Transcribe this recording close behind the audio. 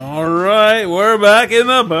We're back in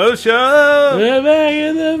the post show. We're back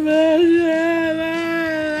in the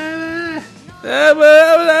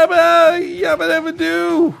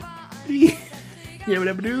Yabba-dabba-do.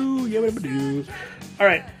 Yabba-dabba-doo, yabba-dabba-doo. All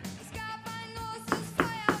right.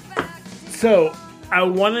 So I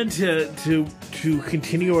wanted to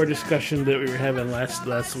continue our discussion that we were having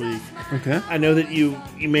last week. Okay. I know that you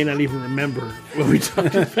may not even remember what we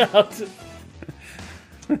talked about.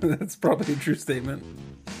 That's probably a true statement.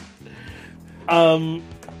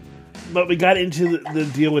 But we got into the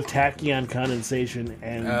deal with tachyon condensation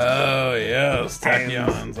and Oh, yes.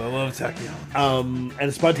 Tachyons. I love tachyons.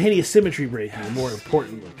 and spontaneous symmetry breaking, more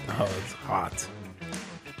importantly. Oh, it's hot.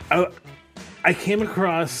 I came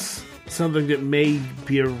across something that may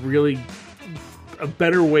be a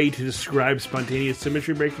better way to describe spontaneous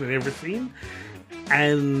symmetry breaking than I've ever seen.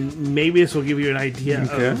 And maybe this will give you an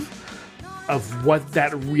idea of what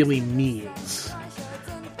that really means.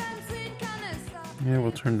 Yeah,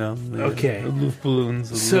 we'll turn down the loose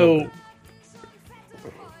balloons a little So,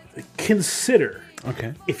 consider,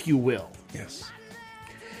 bit. if you will, Yes.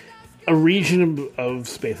 a region of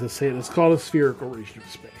space. Let's call it a spherical region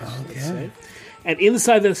of space. Let's say. And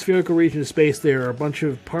inside that spherical region of space, there are a bunch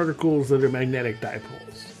of particles that are magnetic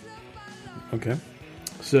dipoles. Okay.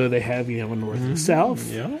 So they have, a north and south,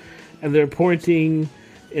 Yeah. and they're pointing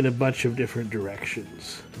in a bunch of different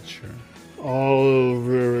directions, Sure. all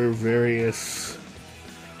over various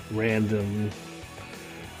random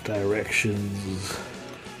directions.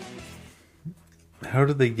 How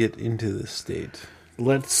do they get into this state?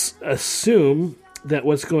 Let's assume that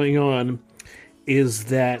what's going on is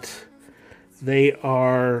that they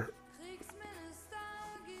are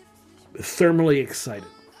thermally excited.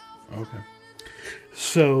 Okay.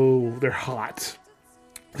 So they're hot.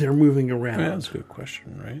 They're moving around. Yeah, that's a good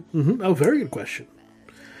question, right? Mm-hmm. Oh, very good question.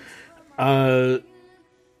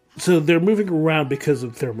 So they're moving around because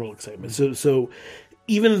of thermal excitement. So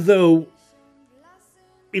even though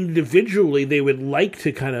individually they would like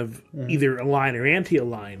to kind of either align or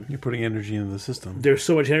anti-align, You're putting energy into the system. there's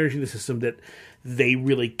so much energy in the system that they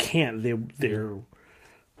really can't. They're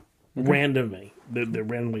randomly. They're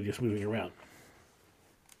randomly just moving around.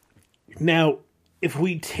 Now, if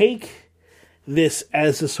we take this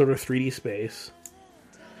as a sort of 3D space,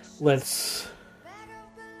 let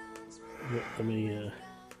me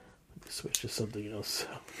switch to something else.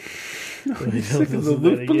 Sick of the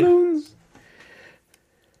loop balloons?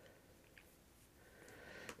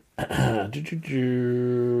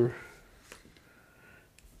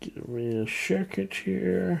 Get a real circuit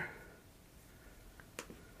here.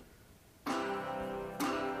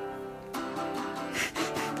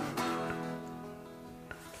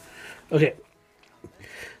 Okay.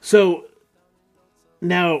 So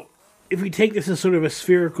now, if we take this as sort of a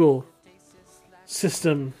spherical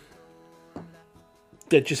system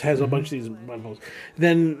that just has a bunch of these bundles,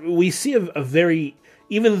 then we see a very,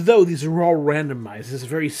 even though these are all randomized, it's a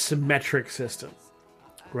very symmetric system,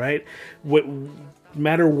 right? No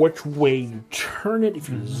matter which way you turn it, if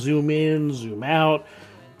you zoom in, zoom out,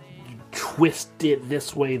 you twist it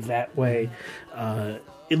this way, that way,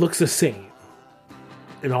 it looks the same.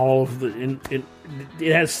 In all of it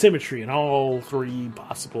has symmetry in all three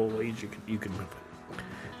possible ways you can move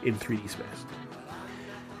it in 3D space.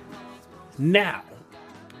 Now,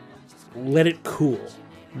 let it cool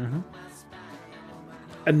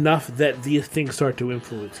enough that these things start to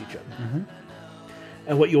influence each other.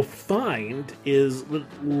 And what you'll find is,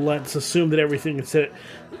 let's assume that everything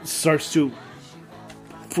starts to,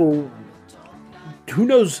 for who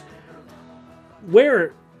knows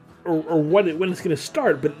where or when it's going to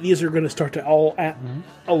start, but these are going to start to all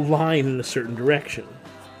align in a certain direction,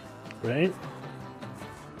 right?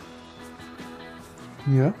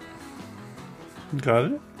 Yeah.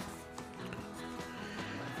 Got it.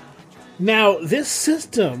 Now, this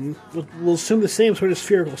system, we'll assume the same sort of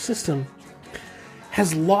spherical system,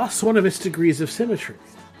 has lost one of its degrees of symmetry.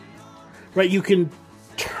 Right? You can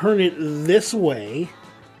turn it this way,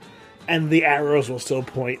 and the arrows will still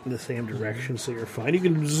point in the same direction, so you're fine. You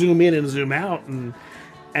can zoom in and zoom out, and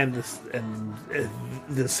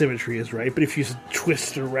the symmetry is right. But if you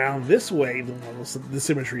twist it around this way, the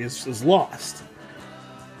symmetry is lost.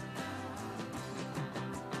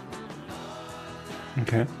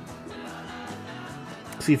 Okay.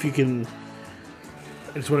 See if you can.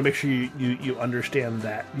 I just want to make sure you understand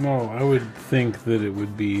that. No, I would think that it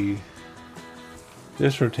would be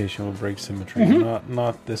this rotation will break symmetry,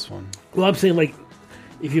 not this one. Well, I'm saying, like,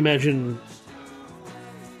 if you imagine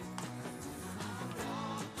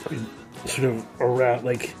sort of around,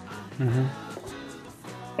 like,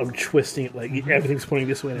 I'm twisting it, like, everything's pointing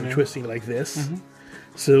this way, and I'm twisting it like this.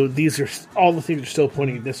 So these are all the things are still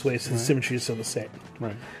pointing this way, so the symmetry is still the same.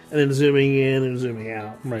 Right. And then zooming in and zooming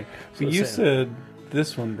out. Right. So But you same. said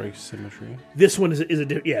this one breaks symmetry. This one is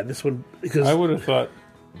a yeah. This one because I would have thought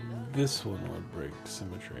this one would break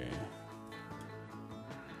symmetry.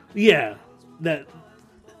 yeah, that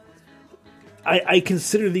I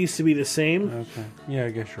consider these to be the same. Okay. Yeah,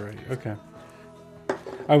 I guess you're right. Okay.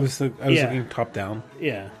 I was Yeah. looking top down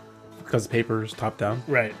Yeah, because paper is top down.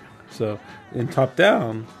 right. So in top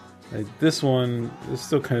down, like this one is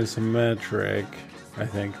still kind of symmetric, I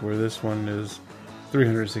think, where this one is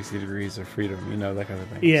 360 degrees of freedom, that kind of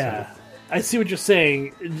thing. Yeah, I see what you're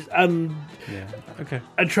saying. So, yeah. Okay.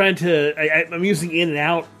 I'm trying to. I'm using in and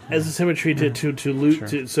out as a symmetry to loot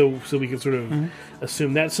Sure. so we can sort of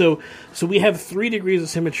assume that. So we have 3 degrees of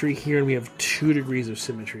symmetry here, and we have 2 degrees of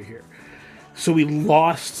symmetry here. So we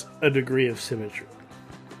lost a degree of symmetry.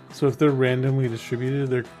 So if they're randomly distributed,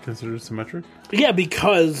 they're considered symmetric? Yeah,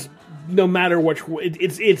 because no matter which,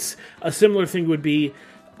 it's a similar thing would be.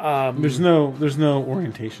 There's no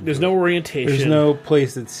orientation. There's to no it. orientation. There's no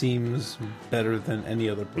place that seems better than any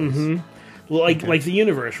other place. like the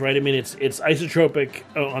universe, right? I mean, it's isotropic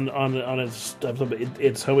on its stuff.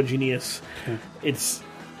 It's homogeneous.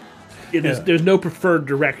 There's no preferred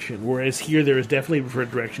direction. Whereas here, there is definitely a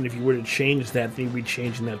preferred direction. If you were to change that, then you'd be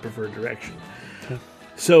changing that preferred direction.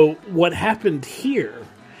 So what happened here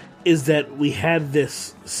is that we had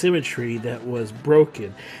this symmetry that was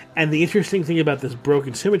broken. And the interesting thing about this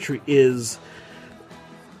broken symmetry is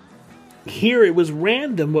here it was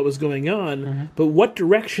random what was going on, but what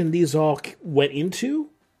direction these all went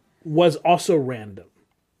into was also random.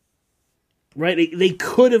 Right? They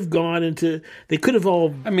could have gone into... They could have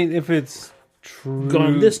all... I mean, if it's true...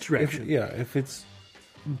 Gone this direction. If it's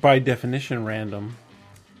by definition random,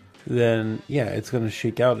 then, it's going to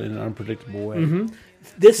shake out in an unpredictable way.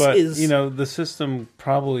 This But, is... the system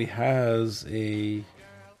probably has a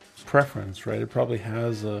preference, right? It probably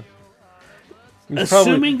has a...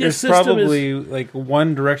 Assuming this there's system probably, like,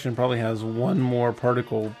 one direction probably has one more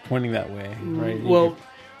particle pointing that way, right? Well,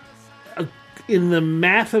 in the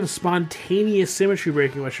math of spontaneous symmetry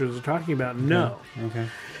breaking, which I was talking about, no. Okay.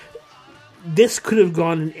 This could have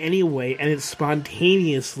gone in any way, and it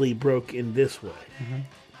spontaneously broke in this way.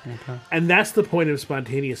 Okay. And that's the point of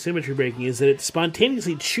spontaneous symmetry breaking, is that it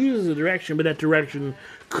spontaneously chooses a direction, but that direction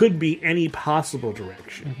could be any possible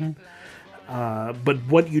direction. But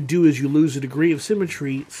what you do is you lose a degree of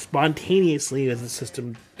symmetry spontaneously as the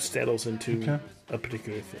system settles into a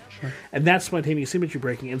particular thing. Sure. And that's spontaneous symmetry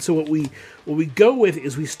breaking. And so what we go with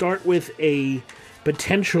is we start with a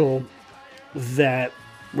potential that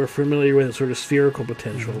we're familiar with, a sort of spherical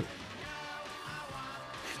potential.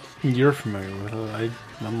 You're familiar with it.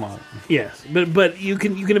 I'm not. Yes, but you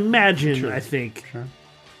can imagine, Sure. I think, Sure.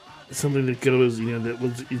 something that goes,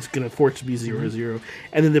 it's going to force to be 0, 0,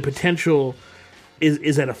 and then the potential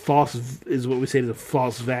is at is what we say is a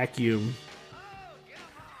false vacuum.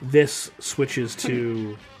 This switches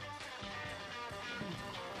to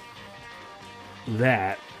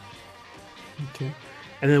that, Okay.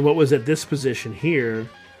 and then what was at this position here?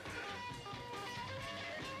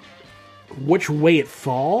 Which way it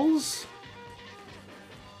falls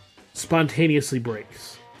spontaneously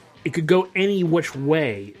breaks. It could go any which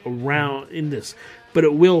way around in this, but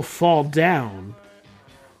it will fall down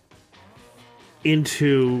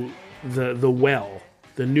into the well,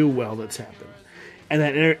 the new well that's happened, and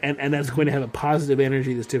and that's going to have a positive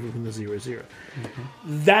energy that's different from the 0, 0.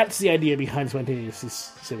 That's the idea behind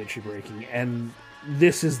spontaneous symmetry breaking, and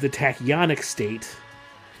this is the tachyonic state,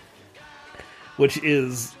 which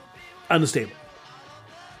is unstable.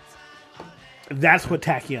 That's what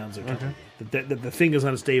tachyons are telling you. That the thing is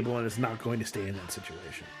unstable and it's not going to stay in that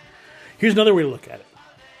situation. Here's another way to look at it,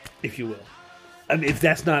 if you will. I mean, if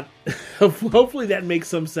that's not... hopefully that makes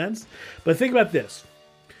some sense. But think about this.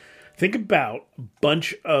 Think about a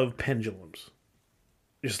bunch of pendulums.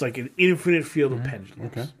 Just like an infinite field of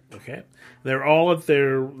pendulums. Okay? They're all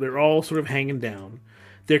sort of hanging down.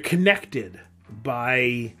 They're connected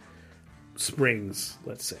by springs,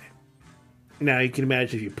 let's say. Now, you can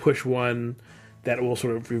imagine if you push one, that will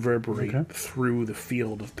sort of reverberate through the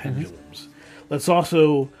field of pendulums. Let's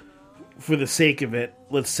also, for the sake of it,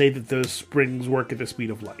 let's say that those springs work at the speed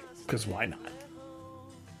of light, because why not?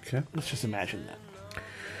 Okay. Let's just imagine that.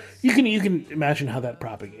 You can imagine how that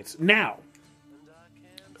propagates. Now,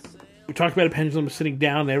 we talked about a pendulum sitting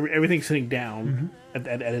down, everything's sitting down at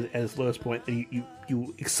its lowest point, and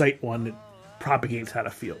you excite one that propagates out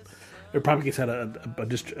of field. It propagates out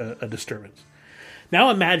a disturbance. Now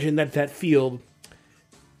imagine that field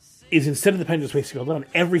is, instead of the pendulum facing down,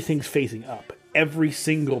 everything's facing up. Every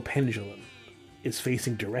single pendulum is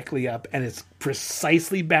facing directly up, and it's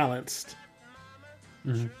precisely balanced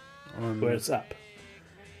where it's up.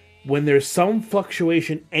 When there's some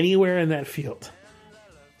fluctuation anywhere in that field,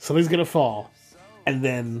 something's going to fall, and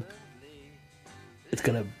then it's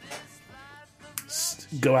going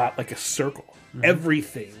to go out like a circle.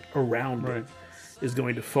 Everything around it is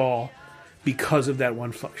going to fall because of that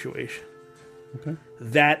one fluctuation. Okay.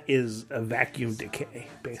 That is a vacuum decay,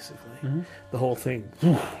 basically. The whole thing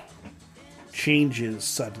changes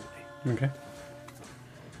suddenly. Okay.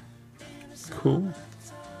 Cool.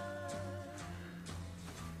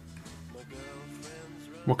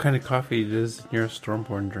 What kind of coffee does your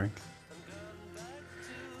Stormborn drink?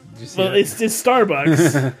 Did you see Well, that? it's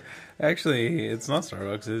Starbucks. Actually, it's not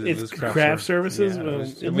Starbucks. It It's was craft services. Yeah, Well,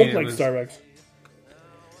 it it mean, looked it like was- Starbucks.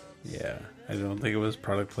 Yeah, I don't think it was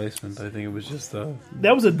product placement. I think it was just a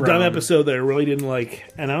That was a dumb brown. episode that I really didn't like,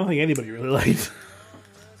 and I don't think anybody really liked.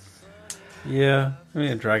 Yeah, I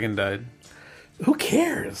mean, a dragon died. Who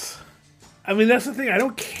cares? I mean, that's the thing. I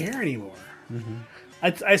don't care anymore.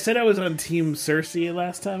 I said I was on Team Cersei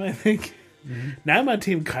last time, I think. Now I'm on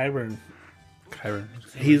Team Qyburn. Kyron.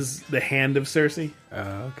 He's the hand of Cersei.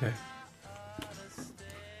 Okay.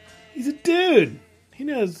 He's a dude. He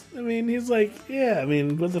knows. I mean, he's like, yeah, I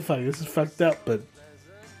mean, what the fuck? This is fucked up, but...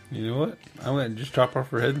 You know what? I'm gonna just chop off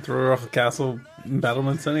her head and throw her off the castle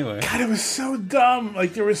battlements anyway. God, it was so dumb.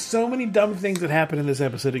 Like, there were so many dumb things that happened in this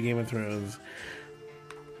episode of Game of Thrones.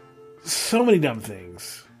 So many dumb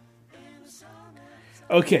things.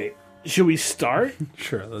 Okay, should we start?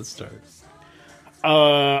 Sure, let's start.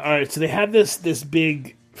 Alright, so they had this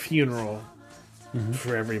big funeral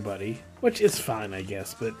for everybody, which is fine, I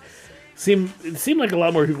guess, but it seemed like a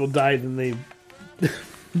lot more people died than they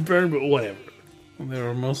burned, but whatever. They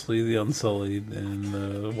were mostly the Unsullied and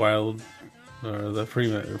the Wild, or the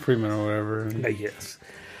Freemen or whatever. I guess.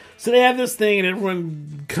 So they have this thing, and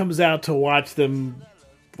everyone comes out to watch them.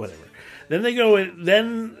 Whatever. Then they go in.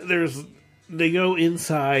 They go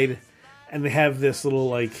inside, and they have this little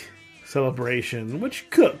like celebration, which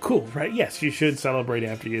cool, right? Yes, you should celebrate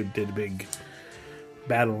after you did a big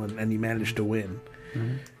battle and you managed to win.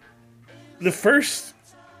 The first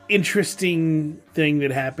interesting thing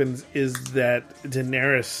that happens is that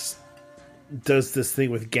Daenerys does this thing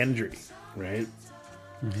with Gendry, right?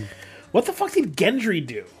 What the fuck did Gendry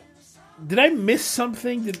do? Did I miss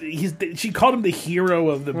something? She called him the hero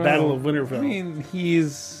of the Battle of Winterfell. I mean,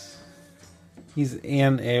 he's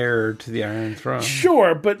an heir to the Iron Throne.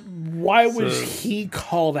 Sure, but why was So- he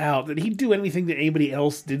called out? Did he do anything that anybody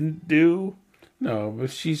else didn't do? No, but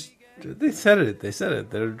they said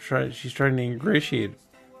it. She's trying to ingratiate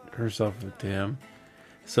herself to him,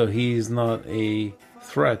 so he's not a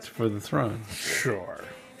threat for the throne. Sure.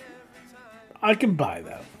 I can buy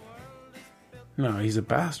that. No, he's a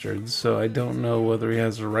bastard, so I don't know whether he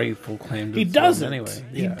has a rightful claim to He the throne doesn't. anyway.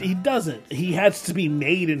 He, Yeah. he doesn't. He has to be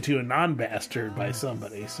made into a non-bastard by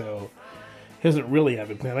somebody, so he doesn't really have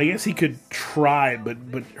a claim. I guess he could try, but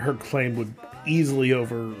her claim would easily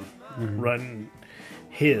overrun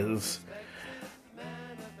his.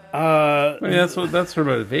 I mean, that's her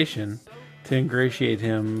motivation, to ingratiate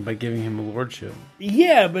him by giving him a lordship.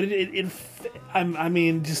 Yeah, but I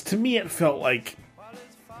mean, just to me, it felt like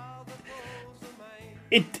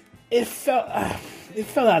it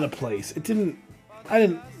felt out of place. It didn't. I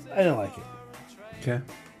didn't like it. Okay,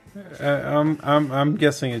 I'm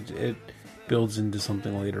guessing it builds into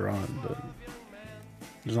something later on, but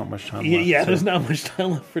there's not much time left. Yeah, so- there's not much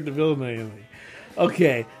time left for developing anything.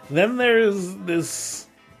 Okay, then there's this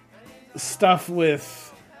stuff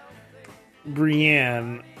with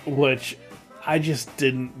Brienne, which I just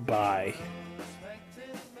didn't buy.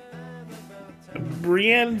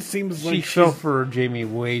 Brienne seems like She fell for Jamie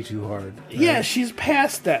way too hard. yeah, she's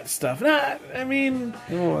past that stuff. I mean,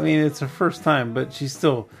 Well, I mean, it's her first time, but she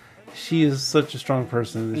is such a strong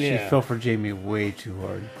person that Yeah. she fell for Jamie way too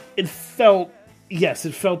hard. it felt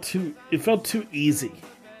too easy.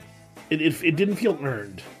 It didn't feel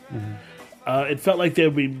earned. It felt like there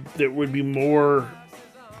would be more.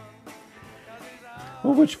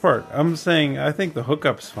 Well, which part? I'm saying I think the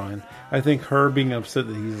hookup's fine. I think her being upset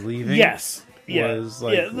that he's leaving. Yes. Yeah. Was,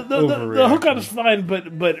 like, yeah. The overreaction. hookup's fine,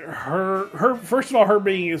 but her first of all, her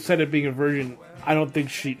being upset at being a virgin, I don't think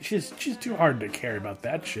she's too hard to care about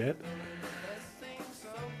that shit.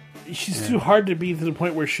 She's too hard to be to the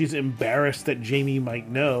point where she's embarrassed that Jamie might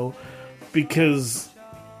know, because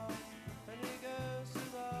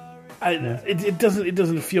it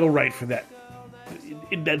doesn't feel right for that.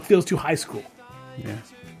 That feels too high school. Yeah.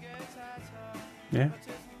 Yeah.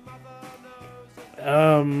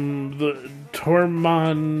 The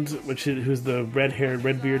Tormund, who's the red-haired,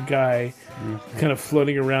 red-beard guy, kind of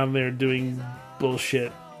floating around there doing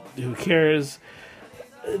bullshit. Who cares?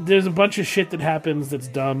 There's a bunch of shit that happens that's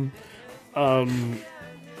dumb. I'm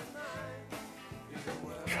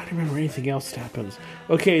trying to remember anything else that happens.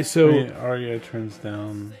 Okay, so Arya turns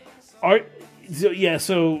down. So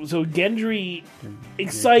Gendry,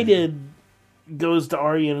 excited, goes to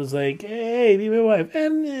Arya and is like, "Hey, be my wife."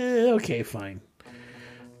 And okay, fine.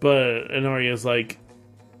 And Arya's like,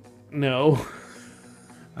 "No."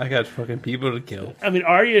 I got fucking people to kill. I mean,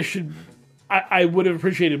 Arya should. I would have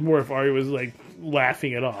appreciated more if Arya was like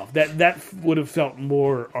laughing it off. That would have felt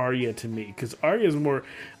more Arya to me, because Arya's more.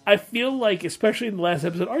 I feel like, especially in the last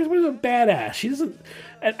episode, Arya's more of a badass. She doesn't.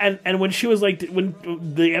 And when she was like, when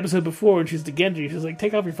the episode before, when she's to Gendry, she was like,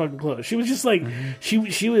 "Take off your fucking clothes." She was just like, she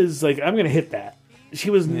was like, "I'm gonna hit that." She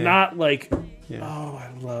was not like, "Oh, I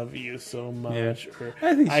love you so much." Yeah. Or,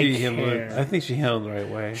 I think she handled it. I think she handled it the right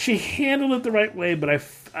way. She handled it the right way, but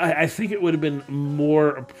I think it would have been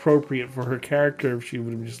more appropriate for her character if she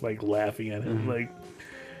would have just like laughing at him, like,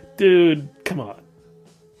 "Dude, come on."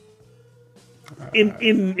 In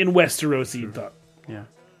Westeros, you thought, yeah.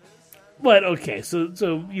 But okay, so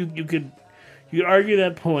you could argue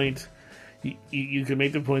that point. You could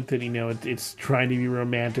make the point that it's trying to be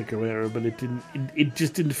romantic or whatever, but it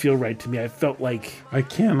just didn't feel right to me. I felt like I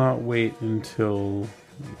cannot wait until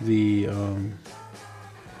the I'm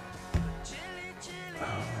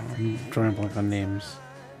drawing a blank on names.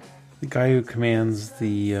 The guy who commands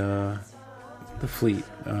the fleet,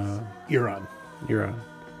 Euron.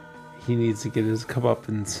 He needs to get his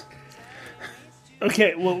comeuppance.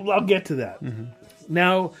 Okay, well, I'll get to that.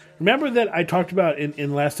 Now, remember that I talked about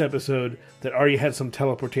in last episode that Arya had some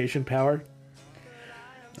teleportation power?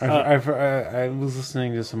 I was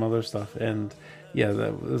listening to some other stuff, and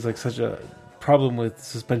that was like such a problem with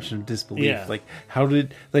suspension of disbelief. Yeah. Like, how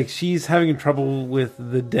did, like, she's having trouble with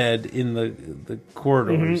the dead in the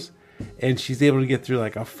corridors, and she's able to get through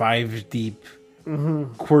like a 5 deep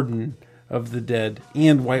cordon of the dead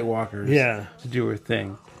and White Walkers to do her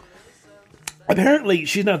thing. Apparently,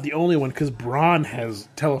 she's not the only one, because Bronn has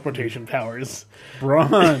teleportation powers.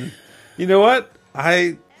 Bronn. You know what?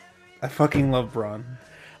 I fucking love Bronn.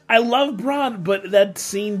 I love Bronn, but that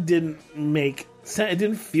scene didn't make sense. It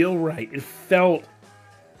didn't feel right. It felt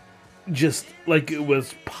just like it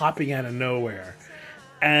was popping out of nowhere.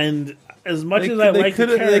 And as much as I like the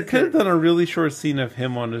character, they could have done a really short scene of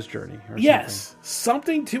him on his journey. Or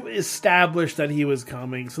something to establish that he was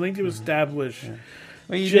coming. Something to establish. Yeah.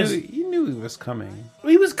 Well, you knew he was coming.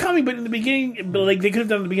 He was coming, but in the beginning, like they could have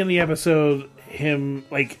done at the beginning of the episode, him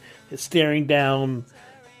like staring down,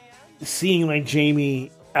 seeing like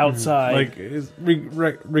Jaime outside, like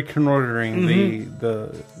reconnoitering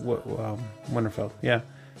the Winterfell. Yeah,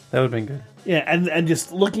 that would have been good. Yeah, and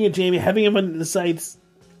just looking at Jaime, having him on the sights,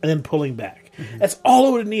 and then pulling back. That's all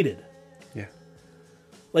it would have needed. Yeah,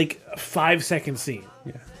 like a 5-second scene.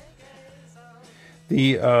 Yeah.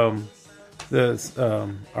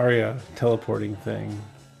 The Arya teleporting thing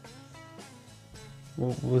I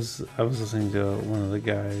was listening to one of the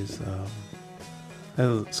guys,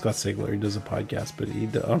 Scott Sigler. He does a podcast, but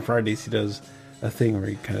on Fridays he does a thing where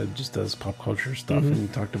he kind of just does pop culture stuff, and he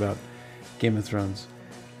talked about Game of Thrones,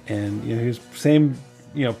 and he was same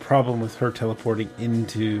problem with her teleporting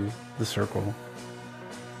into the circle,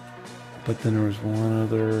 but then there was one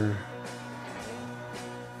other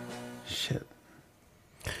shit.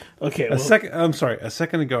 Okay, a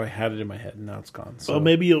second ago I had it in my head, and now it's gone. So. Well,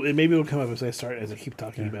 maybe it'll come up as I keep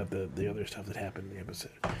talking about the other stuff that happened in the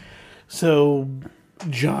episode. So,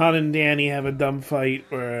 Jon and Dany have a dumb fight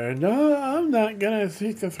where, "No, I'm not gonna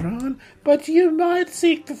seek the throne, but you might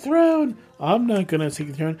seek the throne. I'm not gonna seek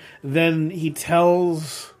the throne." Then he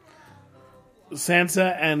tells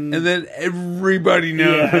Sansa, and then everybody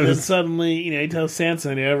knows. Yeah, and then suddenly, he tells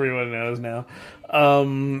Sansa, and everyone knows now.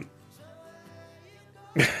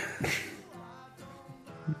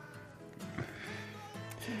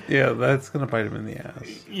 Yeah, that's gonna bite him in the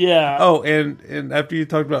ass. Yeah. Oh, and after you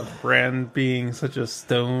talked about Bran being such a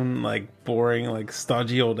stone, like boring, like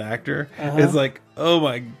stodgy old actor, it's like, oh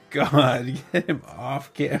my god, get him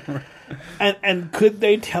off camera. And could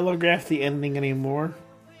they telegraph the ending anymore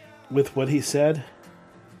with what he said?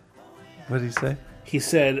 What did he say? He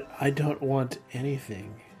said, "I don't want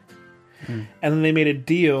anything." And then they made a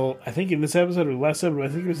deal, I think in this episode or last episode, I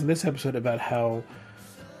think it was in this episode, about how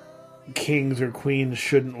kings or queens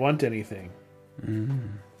shouldn't want anything.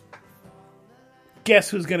 Guess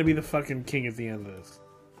who's going to be the fucking king at the end of this?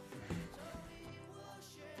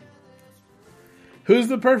 Who's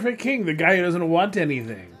the perfect king? The guy who doesn't want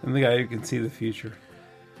anything. And the guy who can see the future.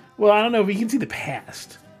 Well, I don't know if he can see the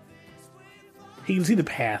past. He can see the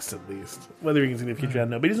past at least. Whether he can see the future, I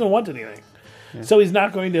don't know. But he doesn't want anything. Yeah. So he's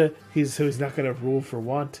not going to. He's not going to rule for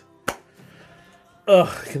want.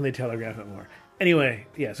 Ugh! Can they telegraph it more? Anyway,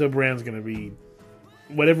 yeah. So Bran's going to be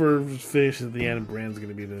whatever finishes at the end. Bran's going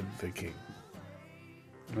to be the king.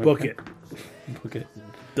 Okay. Book it. Book it.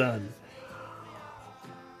 Done.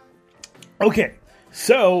 Okay,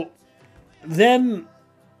 so then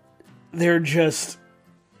they're just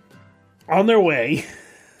on their way.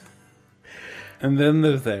 And then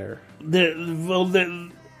they're there.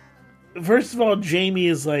 First of all, Jamie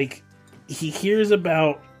is like, he hears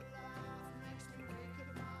about...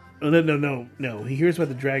 No. He hears about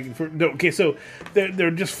the dragon. Okay, so they're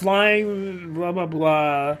just flying, blah, blah,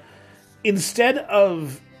 blah. Instead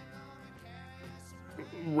of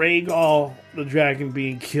Rhaegal, the dragon,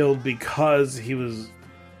 being killed because he was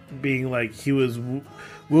being like, he was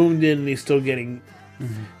wounded and he's still getting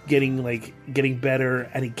better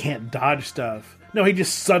and he can't dodge stuff. No, he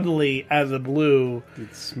just suddenly, out of the blue,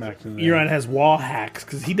 gets smacked in the Euron has wall hacks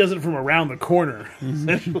because he does it from around the corner,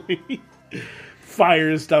 essentially.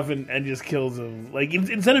 Fires stuff and just kills him. Like,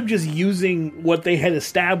 instead of just using what they had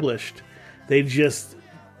established, they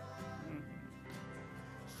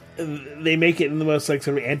make it in the most like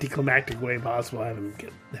sort of anticlimactic way possible.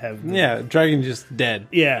 Dragon just dead.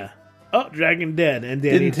 Yeah. Oh, dragon dead, and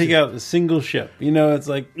didn't take out a single ship. You know, it's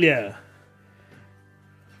like, yeah.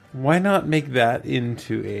 Why not make that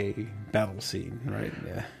into a battle scene, right?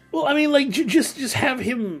 Yeah. Well, I mean, like just have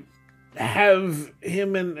him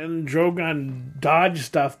and Drogon dodge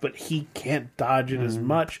stuff, but he can't dodge it as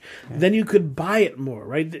much. Yeah. Then you could buy it more,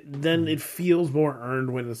 right? Then it feels more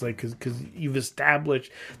earned when it's like because you've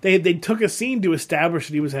established they took a scene to establish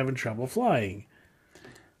that he was having trouble flying.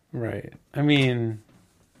 Right. I mean,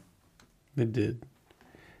 they did.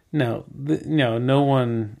 No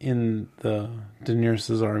one in the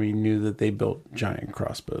Daenerys' army knew that they built giant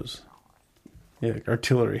crossbows. Yeah, like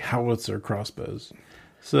artillery, howitzer crossbows.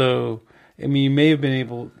 So, I mean, you may have been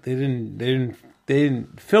able. They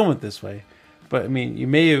didn't film it this way, but I mean,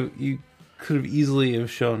 you could have easily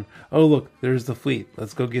have shown. Oh, look, there's the fleet.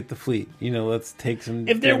 Let's go get the fleet. You know, let's take some.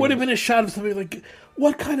 If there would have been a shot of something like,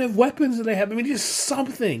 what kind of weapons do they have? I mean, just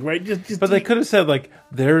something, right? But they could have said like,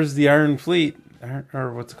 there's the Iron Fleet,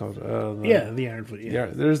 or what's it called? The Iron Fleet. Yeah.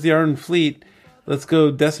 There's the Iron Fleet. Let's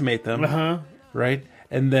go decimate them. Right,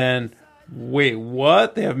 and then wait,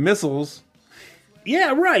 what? They have missiles.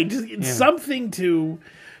 Yeah, right. Just something to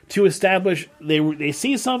establish they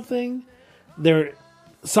see something,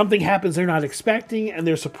 something happens they're not expecting, and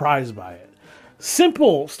they're surprised by it.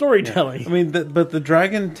 Simple storytelling. Yeah. I mean, but the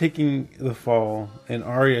dragon taking the fall and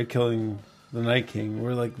Arya killing the Night King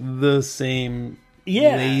were like the same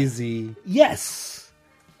lazy. Yes.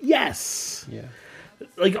 Yeah.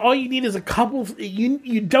 Like all you need is a couple.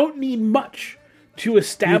 You don't need much to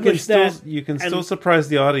establish that. You can still surprise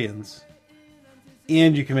the audience.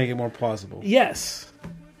 And you can make it more plausible. Yes,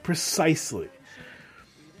 precisely.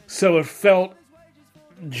 So it felt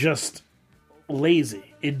just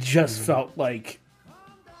lazy. It just felt like,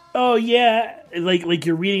 oh yeah, like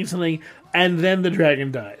you're reading something, and then the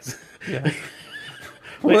dragon dies. Yeah.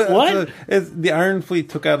 Wait, what? The Iron Fleet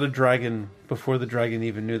took out a dragon before the dragon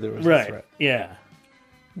even knew there was a threat. Yeah.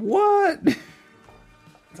 What?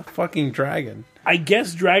 It's a fucking dragon. I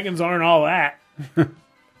guess dragons aren't all that.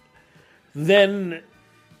 Then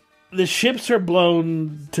the ships are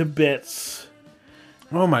blown to bits.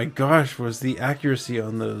 Oh my gosh, was the accuracy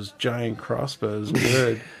on those giant crossbows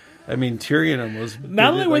good? I mean, Tyrion almost...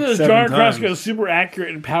 Not only were those giant crossbows super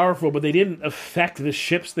accurate and powerful, but they didn't affect the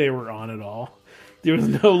ships they were on at all. There was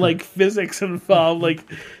no, physics involved,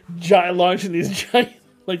 launching these giant,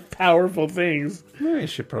 powerful things. Maybe a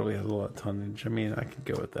ship probably has a lot of tonnage. I mean, I could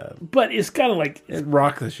go with that. But it's kind of like... It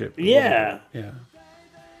rocked the ship. Yeah. Yeah.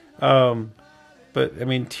 But I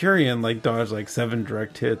mean, Tyrion dodged 7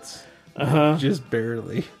 direct hits, just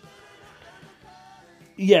barely.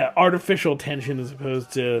 Yeah, artificial tension as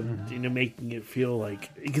opposed to making it feel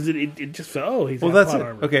like because it just felt he's got plot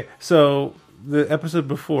armor. Okay, so the episode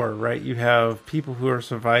before, right? You have people who are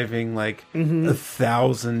surviving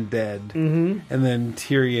 1,000 dead, and then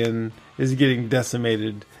Tyrion is getting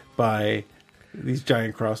decimated by these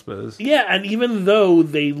giant crossbows. Yeah, and even though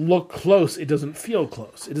they look close, it doesn't feel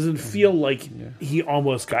close. It doesn't feel like he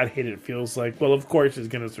almost got hit. It feels like, well, of course he's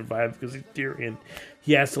going to survive because he's Tyrion.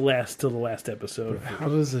 He has to last till the last episode. How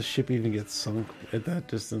does the ship even get sunk at that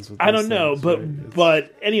distance? With I don't know,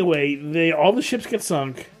 but anyway, all the ships get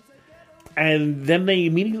sunk, and then they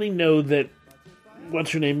immediately know that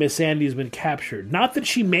what's her name, Miss Sandy's been captured. Not that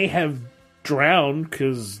she may have drowned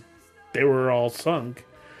because they were all sunk,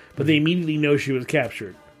 but they immediately know she was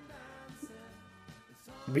captured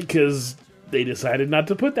because they decided not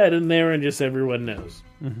to put that in there, and just everyone knows.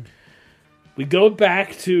 Mm-hmm. We go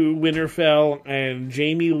back to Winterfell, and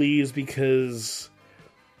Jaime leaves because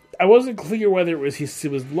I wasn't clear whether it was he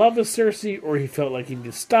was love of Cersei or he felt like he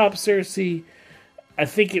needed to stop Cersei. I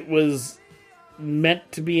think it was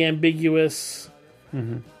meant to be ambiguous.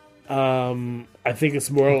 Mm-hmm. I think it's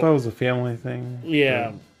more... I thought it was a family thing.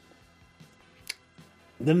 Yeah.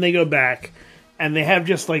 Then they go back, and they have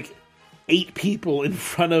just like 8 people in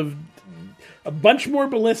front of a bunch more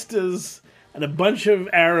ballistas and a bunch of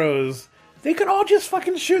arrows. They could all just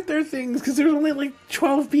fucking shoot their things because there's only like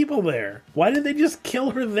 12 people there. Why did they just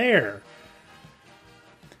kill her there?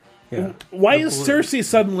 Yeah. Why is Cersei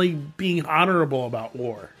suddenly being honorable about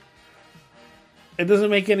war? It doesn't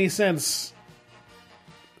make any sense.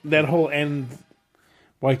 That whole end.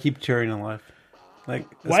 Why keep Tyrion alive? Like,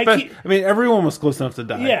 I mean, everyone was close enough to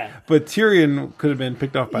die. Yeah. But Tyrion could have been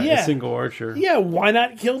picked off by a single archer. Yeah, why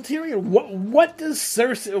not kill Tyrion? What does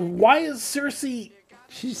Cersei... Why is Cersei...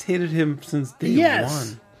 She just hated him since day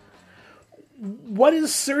one. What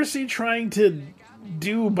is Cersei trying to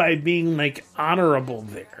do by being, like, honorable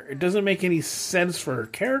there? It doesn't make any sense for her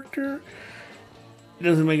character. It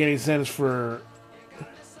doesn't make any sense for...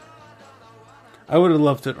 I would have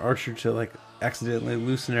loved an archer to, like, accidentally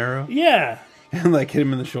loose an arrow. Yeah. And, like, hit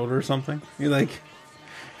him in the shoulder or something. You're like...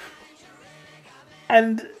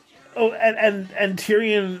 And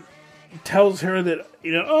Tyrion tells her that,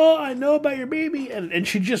 oh, I know about your baby. And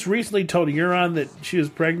she just recently told Euron that she was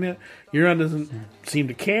pregnant. Euron doesn't seem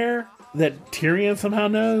to care that Tyrion somehow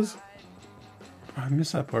knows. I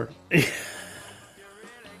missed that part.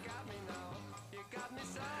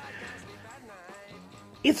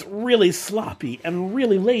 It's really sloppy and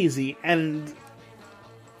really lazy, and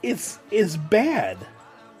it's bad.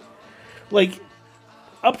 Like,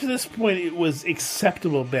 up to this point, it was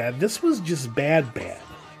acceptable bad. This was just bad.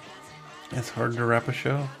 It's hard to wrap a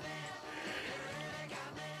show.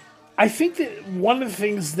 I think that one of the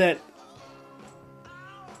things that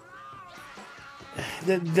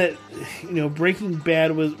Breaking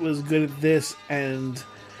Bad was good at this, and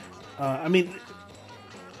I mean,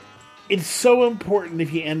 it's so important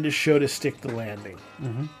if you end a show to stick the landing.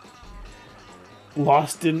 Mm-hmm.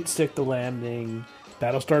 Lost didn't stick the landing.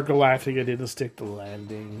 Battlestar Galactica didn't stick the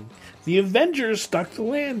landing. The Avengers stuck the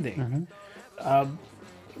landing. Mm-hmm.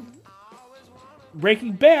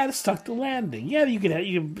 Breaking Bad stuck the landing. Yeah, you could have,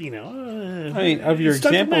 I mean, of your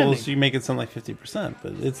examples, you make it sound like 50%,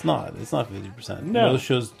 but it's not. It's not 50%. No. Those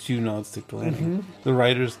shows do not stick the landing. Mm-hmm. The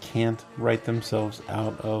writers can't write themselves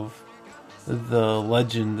out of the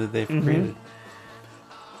legend that they've created.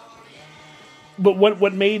 But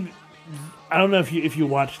what made... I don't know if you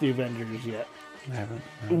watched The Avengers yet. I haven't.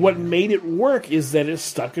 What made it work is that it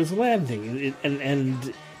stuck as landing.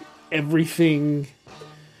 And everything...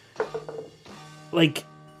 Like,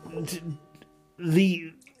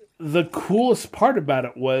 the coolest part about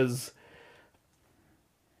it was,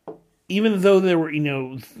 even though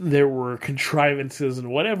there were contrivances and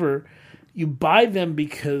whatever, you buy them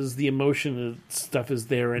because the emotion and stuff is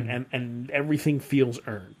there, and everything feels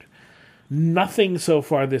earned. Nothing so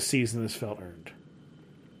far this season has felt earned.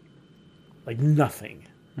 Like, nothing.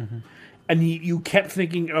 Mm-hmm. And you kept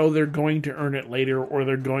thinking, oh, they're going to earn it later, or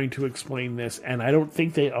they're going to explain this, and I don't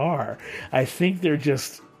think they are. I think they're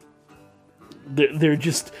just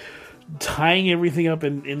tying everything up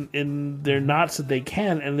in their knots that they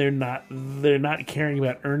can, and they're not caring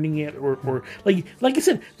about earning it, or like I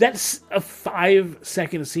said, that's a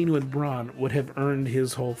 5-second scene with Bronn would have earned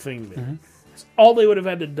his whole thing there. Mm-hmm. It's all they would have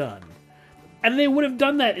had to done, and they would have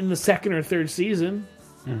done that in the 2nd or 3rd season.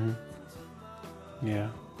 Mm-hmm. Yeah.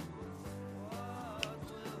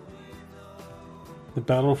 The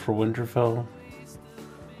battle for Winterfell,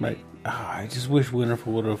 right? I just wish Winterfell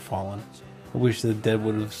would have fallen. I wish the dead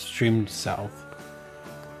would have streamed south.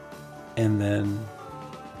 And then,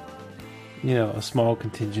 a small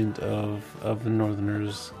contingent of the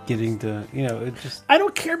Northerners getting to, it just... I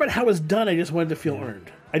don't care about how it's done, I just want it to feel earned.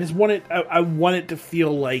 I just want it, I want it to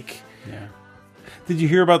feel like... Yeah. Did you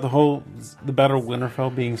hear about the Battle of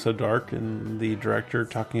Winterfell being so dark, and the director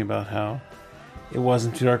talking about how it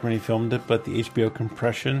wasn't too dark when he filmed it, but the HBO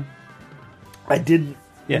compression? I didn't.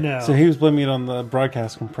 Yeah. No. So he was blaming it on the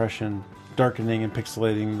broadcast compression, darkening and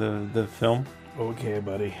pixelating the film. Okay,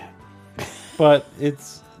 buddy. But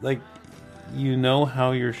it's like,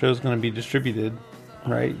 how your show's going to be distributed,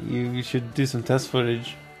 right? You should do some test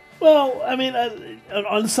footage. Well, I mean,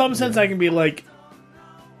 on some sense, I can be like,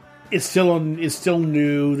 it's still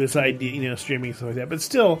new. This idea, streaming stuff like that, but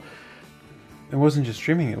still, it wasn't just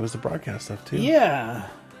streaming; it was the broadcast stuff too. Yeah,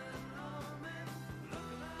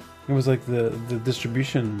 it was like the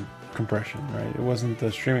distribution compression, right? It wasn't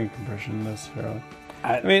the streaming compression necessarily.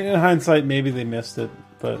 I mean, in hindsight, maybe they missed it,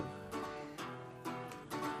 but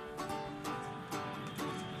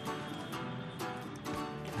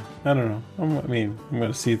I don't know. I'm going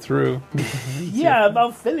to see it through. Yeah,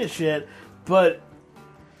 I'll finish it, but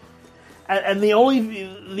and the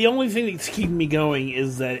only thing that's keeping me going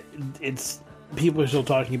is that it's people are still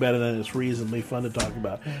talking about it and it's reasonably fun to talk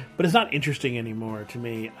about, but it's not interesting anymore to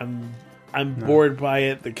me. I'm bored by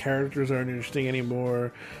it. The characters aren't interesting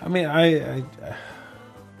anymore. I mean, I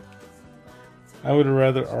would have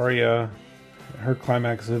rather Arya, her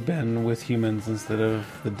climax have been with humans instead of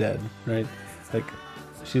the dead, right? Like,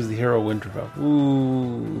 she's the hero of Winterfell.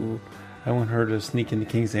 Ooh, I want her to sneak into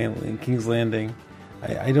King's Landing.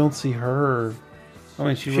 I don't see her. I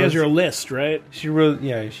mean, she has her list, right? She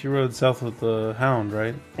rode south with the Hound,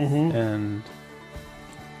 right? Mm-hmm.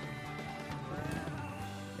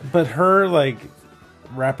 But her, like,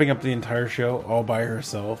 wrapping up the entire show all by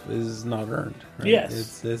herself is not earned. Right?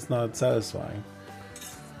 Yes. It's not satisfying.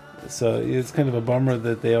 So it's kind of a bummer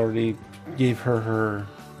that they already gave her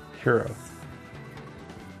hero.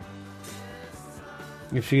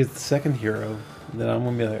 If she gets the second hero, then I'm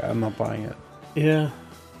going to be like, I'm not buying it. Yeah.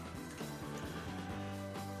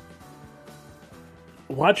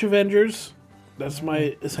 Watch Avengers. That's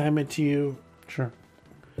my assignment to you. Sure.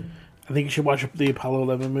 I think you should watch the Apollo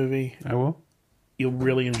 11 movie. I will. You'll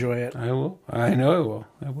really enjoy it. I will. I know I will.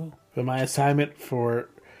 I will. But my assignment for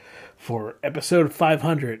episode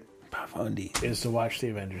 500 is to watch the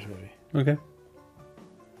Avengers movie. Okay.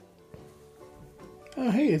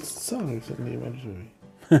 Oh, hey, it's the song that's in the Avengers movie.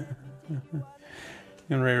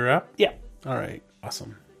 You ready to wrap? Yeah. All right.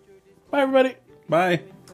 Awesome. Bye, everybody. Bye.